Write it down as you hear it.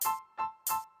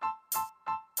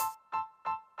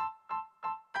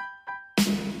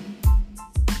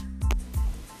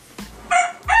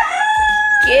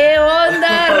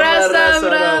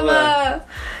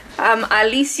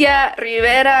Alicia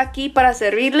Rivera aquí para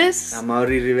servirles.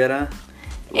 Amaury Rivera.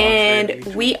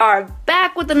 And we are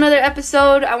back with another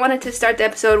episode. I wanted to start the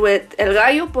episode with El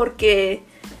Gallo porque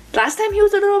last time he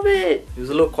was a little quiet last time. He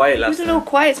was a little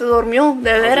quiet, se durmió, de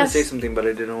I was veras. gonna say something, but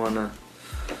I didn't wanna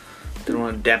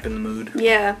dampen the mood.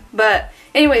 Yeah, but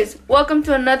anyways, welcome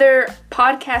to another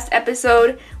podcast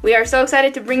episode. We are so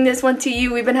excited to bring this one to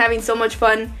you. We've been having so much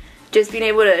fun just being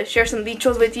able to share some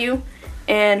dichos with you,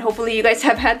 and hopefully you guys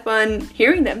have had fun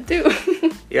hearing them too.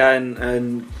 Yeah,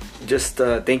 and just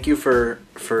thank you for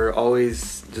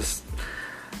always just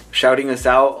shouting us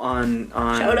out on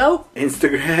Shout out.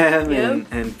 Instagram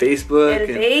and Facebook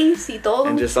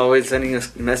and just always sending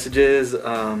us messages.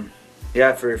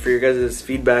 Yeah, for your guys'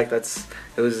 feedback, it's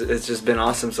just been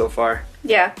awesome so far.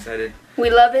 Yeah, excited. We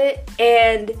love it,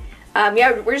 and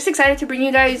we're just excited to bring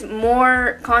you guys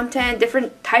more content,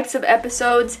 different types of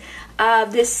episodes.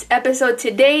 This episode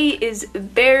today is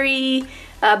very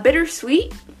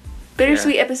bittersweet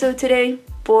episode today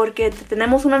porque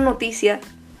tenemos una noticia.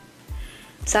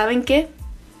 ¿Saben qué?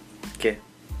 ¿Qué?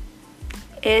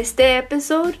 Este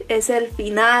episodio es el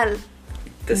final.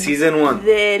 The season 1.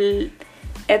 Del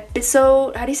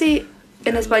episodio, how do you say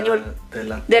en español?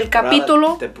 Del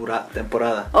capítulo.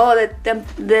 Temporada. Oh,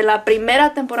 de la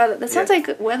primera temporada. That sounds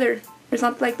like weather. It's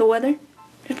not like the weather.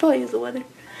 It probably is the weather.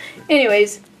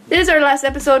 Anyways, this is our last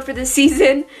episode for this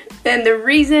season, and the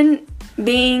reason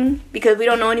being because we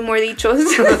don't know any more dichos.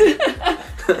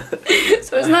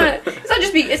 So it's not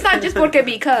just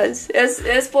because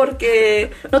es porque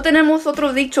no tenemos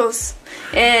otros dichos,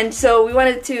 and so we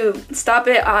wanted to stop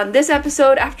it on this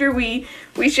episode after we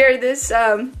share this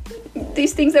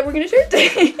these things that we're gonna share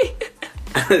today.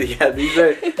 Yeah, these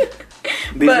are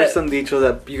some dichos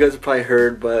that you guys have probably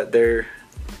heard, but they're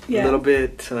a little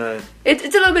bit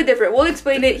it's a little bit different. We'll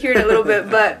explain it here in a little bit,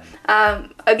 but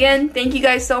again, thank you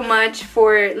guys so much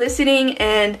for listening.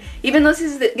 And even though this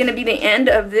is going to be the end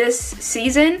of this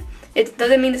season, it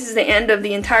doesn't mean this is the end of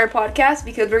the entire podcast,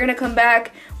 because we're going to come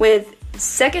back with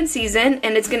second season,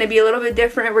 and it's going to be a little bit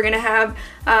different. We're going to have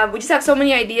we just have so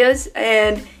many ideas,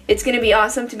 and it's going to be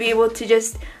awesome to be able to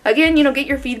just again get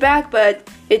your feedback, but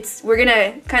we're going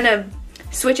to kind of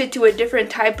switch it to a different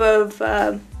type of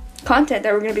content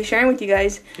that we're going to be sharing with you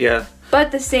guys. Yeah.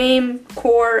 But the same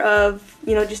core of,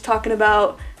 just talking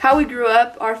about how we grew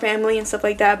up, our family and stuff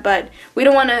like that. But we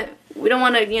don't want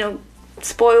to,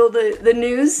 spoil the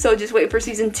news. So just wait for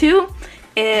season 2.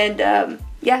 And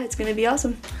it's going to be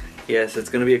awesome. Yes, it's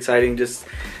going to be exciting. Just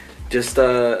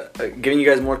giving you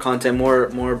guys more content,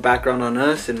 more background on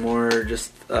us, and more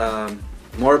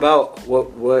more about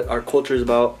what our culture is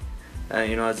about.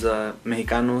 As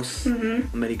Mexicanos,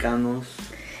 Americanos.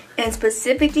 And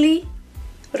specifically,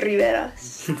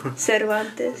 Riveras,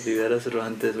 Cervantes. Riveras,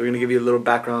 Cervantes. We're going to give you a little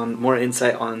background, more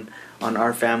insight on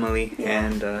our family. Yeah.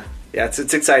 And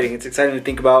it's exciting. It's exciting to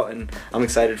think about, and I'm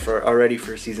excited already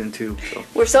for season 2. So.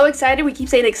 We're so excited. We keep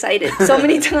saying excited so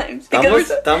many times.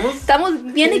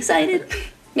 Estamos bien excited.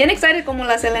 Bien excited como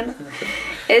la Selena.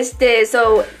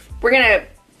 So we're going to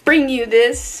bring you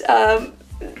this...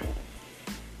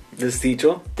 This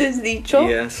dicho?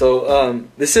 Yeah, so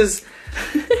this is...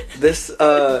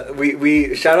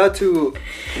 we shout out to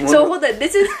hold on,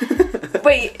 this is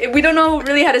wait, we don't know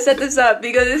really how to set this up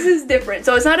because this is different.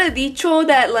 So it's not a dicho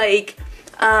that like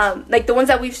the ones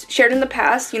that we've shared in the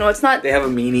past, it's not, they have a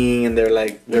meaning and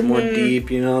they're more deep,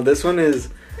 this one is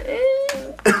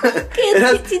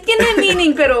it tiene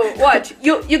meaning, pero watch,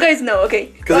 you guys know,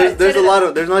 okay, because there's a lot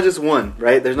of, there's not just one,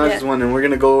 right? There's not just one, and we're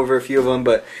gonna go over a few of them,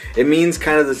 but it means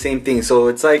kind of the same thing. So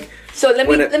it's like, so let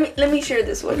me share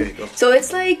this one. Okay, go. So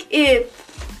it's like, if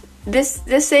this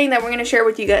saying that we're gonna share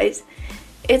with you guys,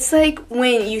 it's like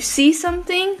when you see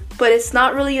something but it's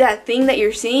not really that thing that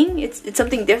you're seeing, it's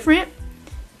something different.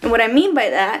 And what I mean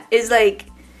by that is like,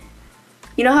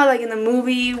 how like in the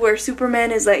movie where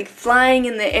Superman is like flying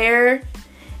in the air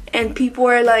and people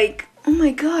are like, oh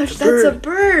my gosh, that's a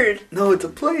bird. No, it's a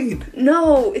plane.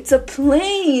 No, it's a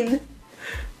plane.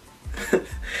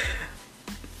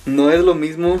 No es lo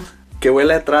mismo que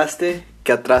huele a traste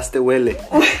que a traste huele.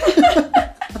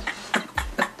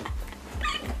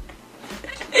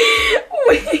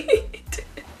 Wait.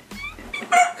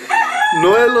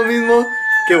 No es lo mismo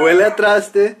que huele a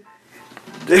traste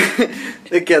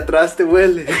de que a traste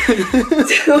huele.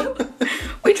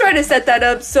 We try to set that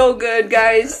up so good,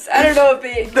 guys. I don't know if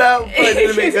it... That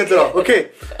didn't make sense at all. Okay,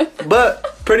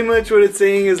 but pretty much what it's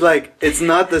saying is like, it's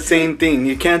not the same thing.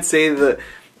 You can't say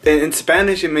in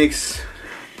Spanish it makes...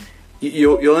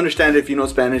 You'll understand if you know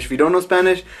Spanish. If you don't know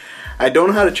Spanish, I don't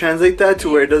know how to translate that to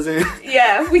where it doesn't.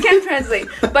 Yeah, we can't translate,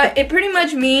 but it pretty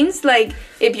much means like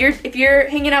if you're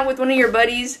hanging out with one of your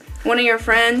buddies, one of your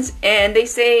friends, and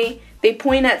they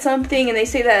point at something and they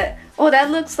say that, oh,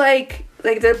 that looks like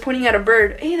they're pointing at a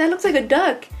bird. Hey, that looks like a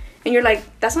duck. And you're like,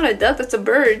 that's not a duck, that's a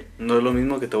bird. No es lo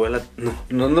mismo que te huela.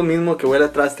 No es lo mismo que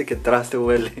huela traste que traste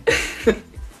huele.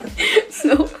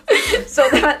 So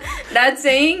that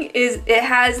saying it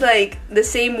has like the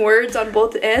same words on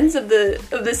both ends of the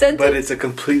sentence. But it's a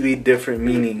completely different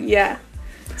meaning. Yeah.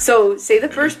 So say the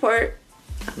first part.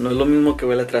 No es lo mismo que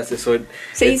huele traste. So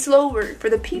say slower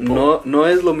for the people. No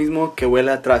es lo mismo que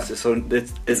huele traste. So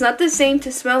it's not the same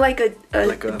to smell like a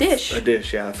dish. A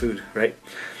dish, yeah, food, right?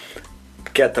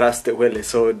 Que atrás te huele.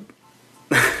 So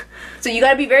you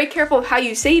gotta be very careful of how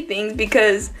you say things,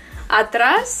 because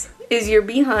atrás is your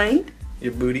behind.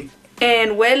 Your booty.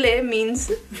 And huele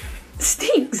means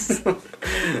stinks. So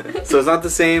it's not the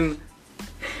same.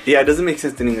 Yeah, it doesn't make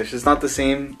sense in English. It's not the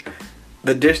same.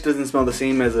 The dish doesn't smell the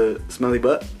same as a smelly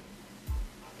butt.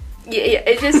 Yeah,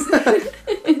 it just. I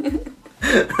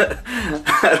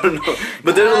don't know,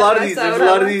 but there's a lot of these.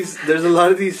 There's a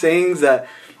lot of these sayings that.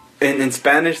 In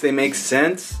Spanish, they make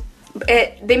sense.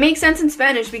 They make sense in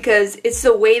Spanish because it's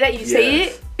the way that you say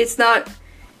it. It's not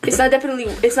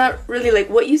really like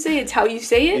what you say. It's how you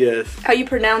say it. Yes. How you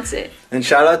pronounce it. And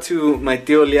shout out to my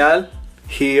tío Leal.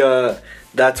 He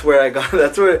that's where I got.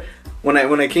 That's where when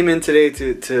I came in today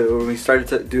to when we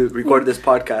started to record this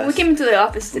podcast. We came into the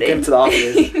office today. I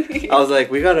was like,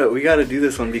 we gotta do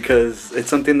this one because it's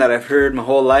something that I've heard my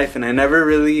whole life, and I never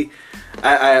really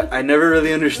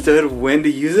understood when to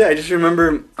use it. I just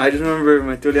remember my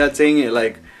tío Leal saying it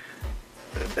like,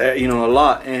 a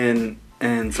lot, and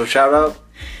so shout out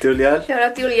tío Leal. Shout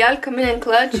out tío Leal, coming in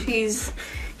clutch.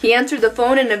 He answered the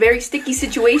phone in a very sticky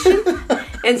situation,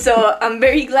 and so I'm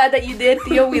very glad that you did,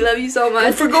 Tío. We love you so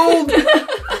much. For gold.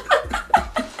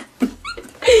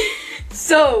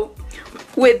 So,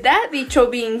 with that dicho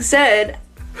being said,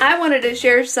 I wanted to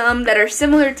share some that are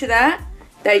similar to that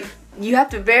you have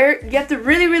to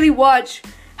really, really watch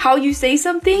how you say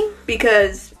something,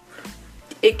 because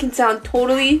it can sound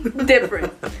totally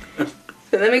different.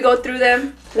 So let me go through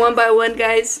them one by one,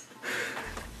 guys.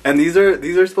 And these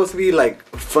are supposed to be like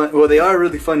fun. Well, they are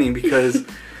really funny because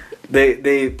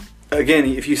they again,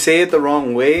 if you say it the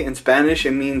wrong way in Spanish,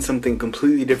 it means something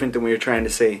completely different than what you're trying to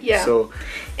say. Yeah. So,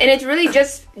 and it's really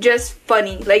just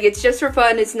funny. Like, it's just for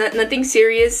fun. It's nothing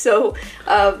serious. So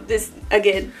this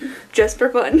again, just for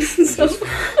fun. So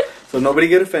nobody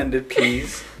get offended,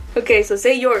 please. Okay, so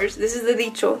say yours. This is the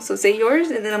dicho. So say yours,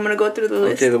 and then I'm gonna go through the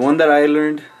list. Okay, the one that I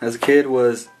learned as a kid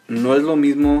was no es lo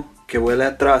mismo que huele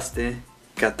a traste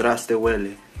que atrás te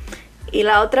huele. Y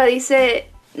la otra dice,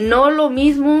 no lo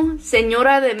mismo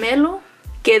señora de Melo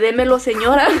que démelo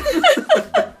señora.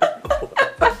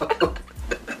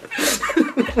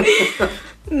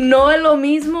 No es lo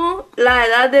mismo la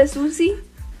edad de Susi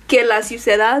que la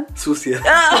suciedad. Sucia.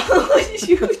 Oh,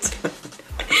 shoot.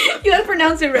 You gotta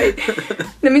pronounce it right.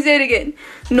 Let me say it again.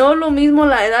 No lo mismo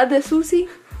la edad de Susi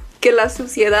que la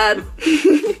suciedad.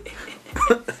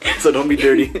 So don't be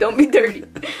dirty. Don't be dirty.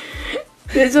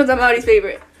 This one's Amaury's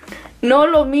favorite. No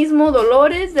lo mismo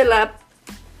Dolores de la...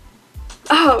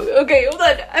 Oh, okay, hold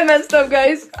on. I messed up,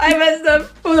 guys.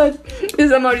 Hold on. This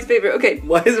is Amaury's favorite. Okay.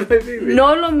 Why is it my favorite?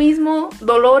 No lo mismo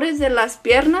Dolores de las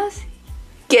piernas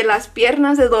que las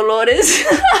piernas de Dolores.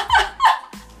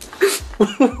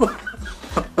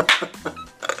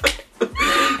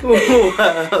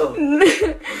 Wow.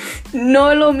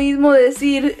 No lo mismo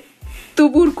decir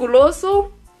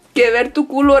tuberculoso que ver tu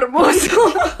culo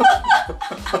hermoso.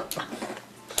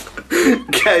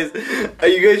 Guys,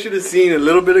 you guys should have seen a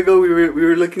little bit ago. We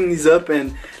were looking these up,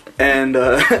 and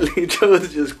Licho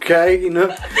was just cracking up.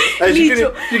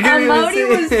 Licho, Amaury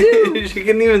was too. She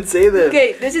couldn't even say that.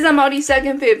 Okay, this is Amaury's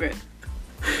second favorite.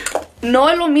 No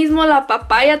es lo mismo la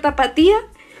papaya tapatía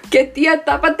que tía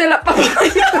tápate la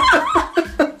papaya.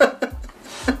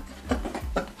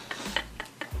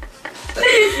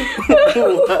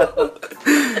 Wow.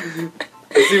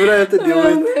 See what I have to deal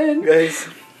with, man. Guys.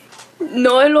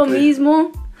 No es lo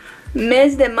mismo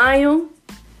mes de mayo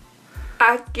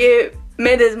a que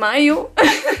me desmayo.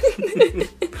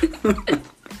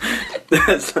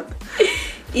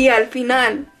 Y al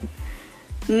final,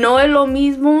 no es lo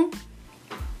mismo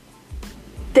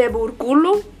te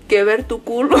burculo que ver tu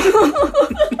culo.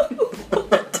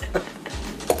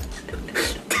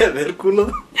 ¿Te ver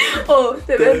culo? Oh,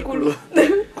 te ver culo.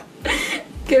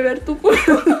 Que ver tu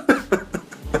culo.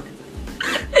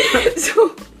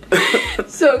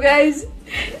 So guys,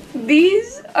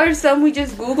 these are some we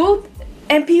just Googled,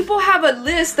 And people have a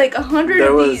list, like 100 There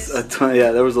of was these. a ton.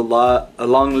 Yeah, there was a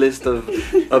long list of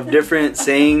different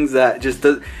sayings that just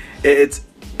does. It's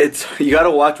you gotta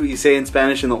watch what you say in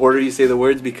Spanish in the order you say the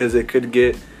words because it could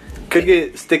get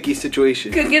sticky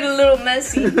situation. Could get a little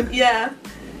messy. Yeah.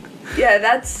 Yeah,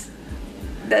 that's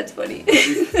funny.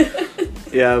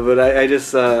 Yeah, but I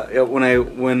just when I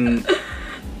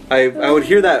would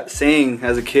hear that saying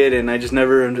as a kid and I just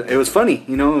never. It was funny,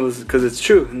 you know. It was because it's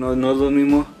true. No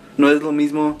es lo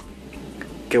mismo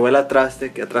que huela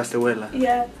traste que traste huela.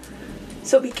 Yeah.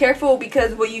 So be careful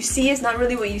because what you see is not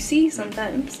really what you see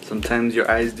sometimes. Sometimes your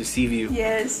eyes deceive you.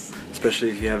 Yes. Especially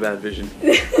if you have bad vision.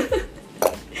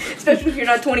 Especially if you're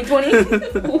not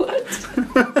 20/20. What?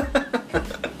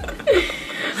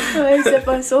 Ay, se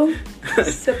pasó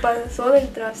del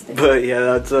traste. But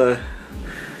yeah,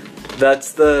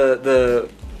 that's the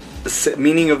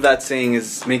meaning of that saying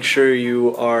is make sure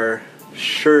you are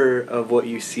sure of what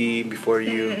you see before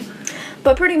you.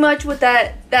 But pretty much what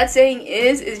that saying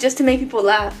is just to make people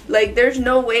laugh. Like there's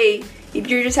no way if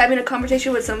you're just having a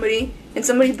conversation with somebody and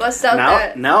somebody busts out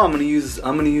Now I'm gonna use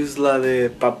la de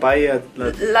papaya.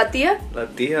 La tía. La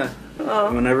tía.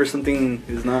 Oh. Whenever something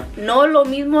is not. No lo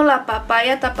mismo la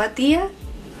papaya tapatía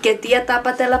que tía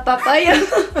tápate la papaya.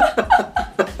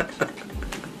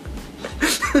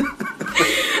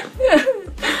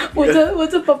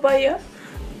 What's a papaya?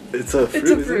 It's a fruit.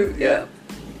 It's a fruit, yeah.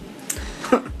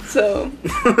 So,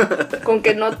 con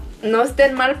que no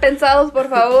estén mal pensados, por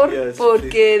favor, yes,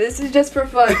 porque please. this is just for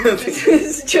fun. This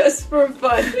is just for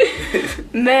fun.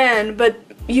 Man, but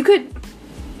you could.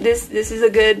 This is a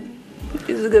good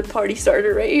party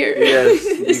starter right here. Yes,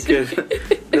 you could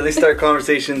really start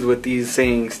conversations with these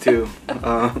sayings too.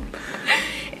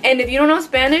 And if you don't know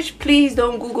Spanish, please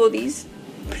don't Google these.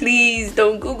 Please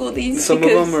don't Google these. Some of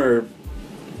them are.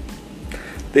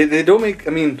 They don't make.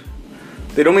 I mean,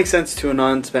 they don't make sense to a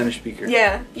non-Spanish speaker.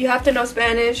 Yeah, you have to know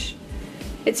Spanish.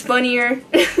 It's funnier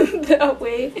that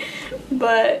way.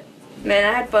 But man,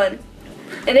 I had fun.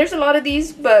 And there's a lot of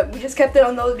these, but we just kept it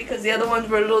on those because the other ones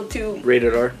were a little too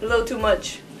Rated R. a little too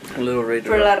much. A little rated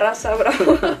For R. la raza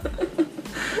brava.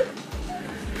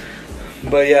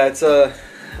 But yeah, it's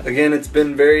again, it's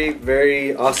been very,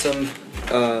 very awesome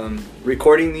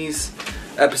recording these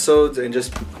episodes and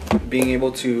just being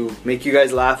able to make you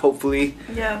guys laugh, hopefully.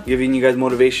 Yeah. Giving you guys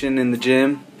motivation in the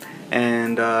gym.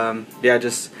 And yeah,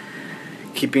 just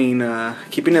keeping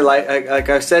it light. Like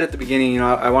I said at the beginning, you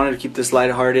know, I wanted to keep this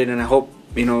lighthearted, and I hope,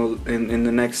 you know, in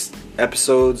the next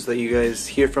episodes that you guys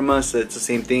hear from us, it's the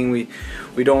same thing. We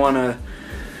don't want to,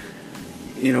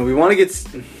 you know, we want to get,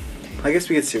 I guess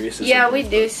we get serious. Yeah, we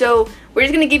do. So we're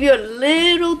just gonna give you a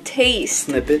little taste.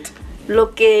 Snippet. Lo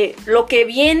que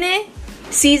viene,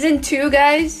 season 2,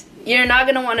 guys. You're not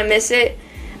gonna want to miss it.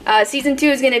 Season 2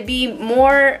 is gonna be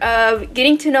more of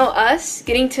getting to know us,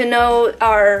 getting to know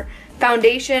our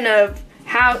foundation of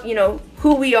how, you know,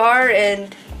 who we are,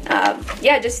 and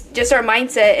yeah, just our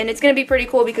mindset. And it's gonna be pretty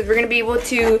cool because we're gonna be able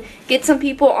to get some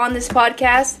people on this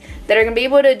podcast that are gonna be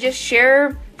able to just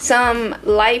share some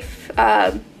life,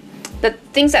 the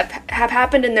things that have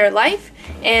happened in their life.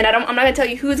 And I'm not gonna tell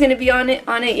you who's gonna be on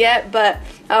it yet, but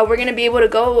we're gonna be able to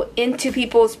go into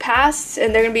people's pasts,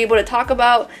 and they're gonna be able to talk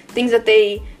about things that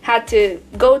they had to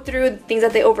go through, things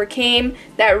that they overcame,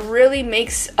 that really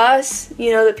makes us,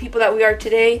 you know, the people that we are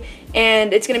today.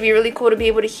 And it's gonna be really cool to be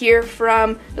able to hear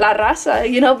from La Raza,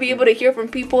 you know, be able to hear from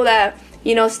people that,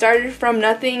 you know, started from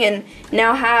nothing and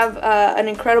now have an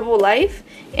incredible life.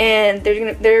 And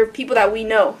they're people that we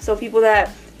know, so people that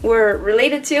we're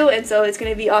related to, and so it's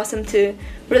gonna be awesome to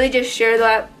really just share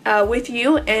that with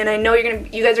you. And I know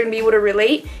you guys are gonna be able to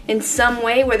relate in some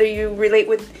way, whether you relate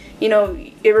with, you know,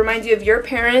 it reminds you of your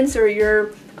parents or your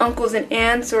uncles and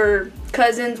aunts or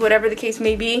cousins, whatever the case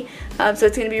may be. So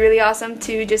it's gonna be really awesome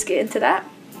to just get into that.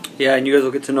 Yeah, and you guys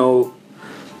will get to know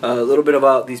a little bit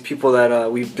about these people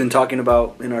that we've been talking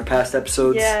about in our past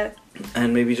episodes. Yeah.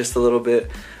 And maybe just a little bit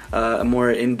a more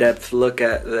in-depth look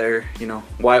at their, you know,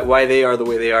 why they are the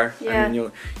way they are. Yeah. I mean,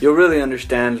 you'll really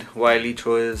understand why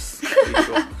Licho is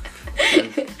Licho.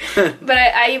 But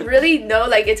I really know,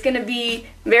 like, it's gonna be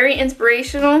very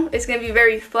inspirational. It's gonna be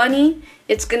very funny.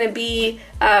 It's gonna be,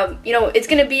 you know, it's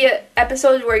gonna be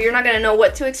episodes where you're not gonna know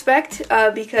what to expect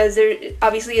because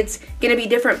obviously it's gonna be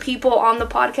different people on the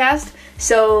podcast.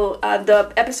 So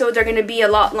the episodes are gonna be a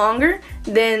lot longer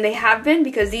than they have been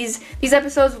because these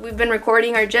episodes we've been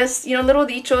recording are just, you know, little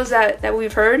dichos that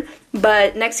we've heard.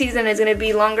 But next season is gonna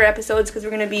be longer episodes because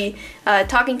we're gonna be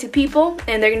talking to people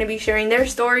and they're gonna be sharing their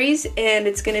stories, and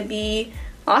it's gonna be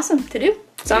awesome to do.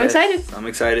 So I'm excited. I'm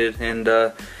excited, and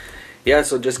yeah,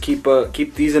 so just keep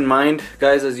these in mind,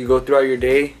 guys, as you go throughout your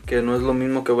day. Que no es lo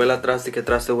mismo que huele a traste que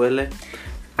traste huele.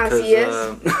 Así es.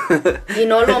 Y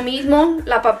no lo mismo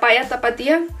la papaya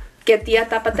tapatía que tía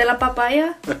tápate la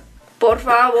papaya. Por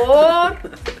favor.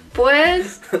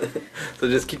 Pues. So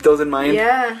just keep those in mind.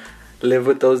 Yeah. Live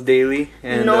with those daily.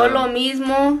 And, no lo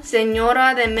mismo,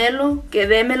 señora, démelo, que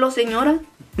démelo, señora.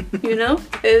 You know?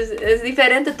 Es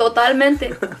diferente,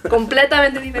 totalmente.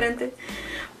 Completamente diferente.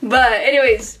 But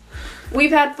anyways,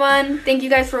 we've had fun. Thank you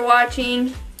guys for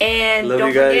watching. And Love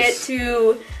don't you guys.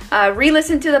 forget to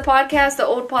re-listen to the podcast, the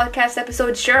old podcast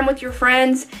episodes. Share them with your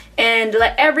friends. And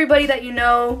let everybody that you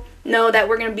know that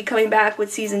we're going to be coming back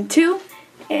with season 2.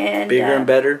 And bigger and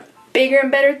better. Bigger and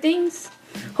better things.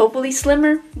 Hopefully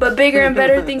slimmer, but bigger and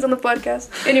better things on the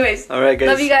podcast. Anyways, all right, guys.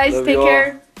 Love you guys. Love Take you all.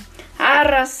 care.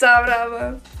 Arrasa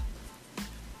brava.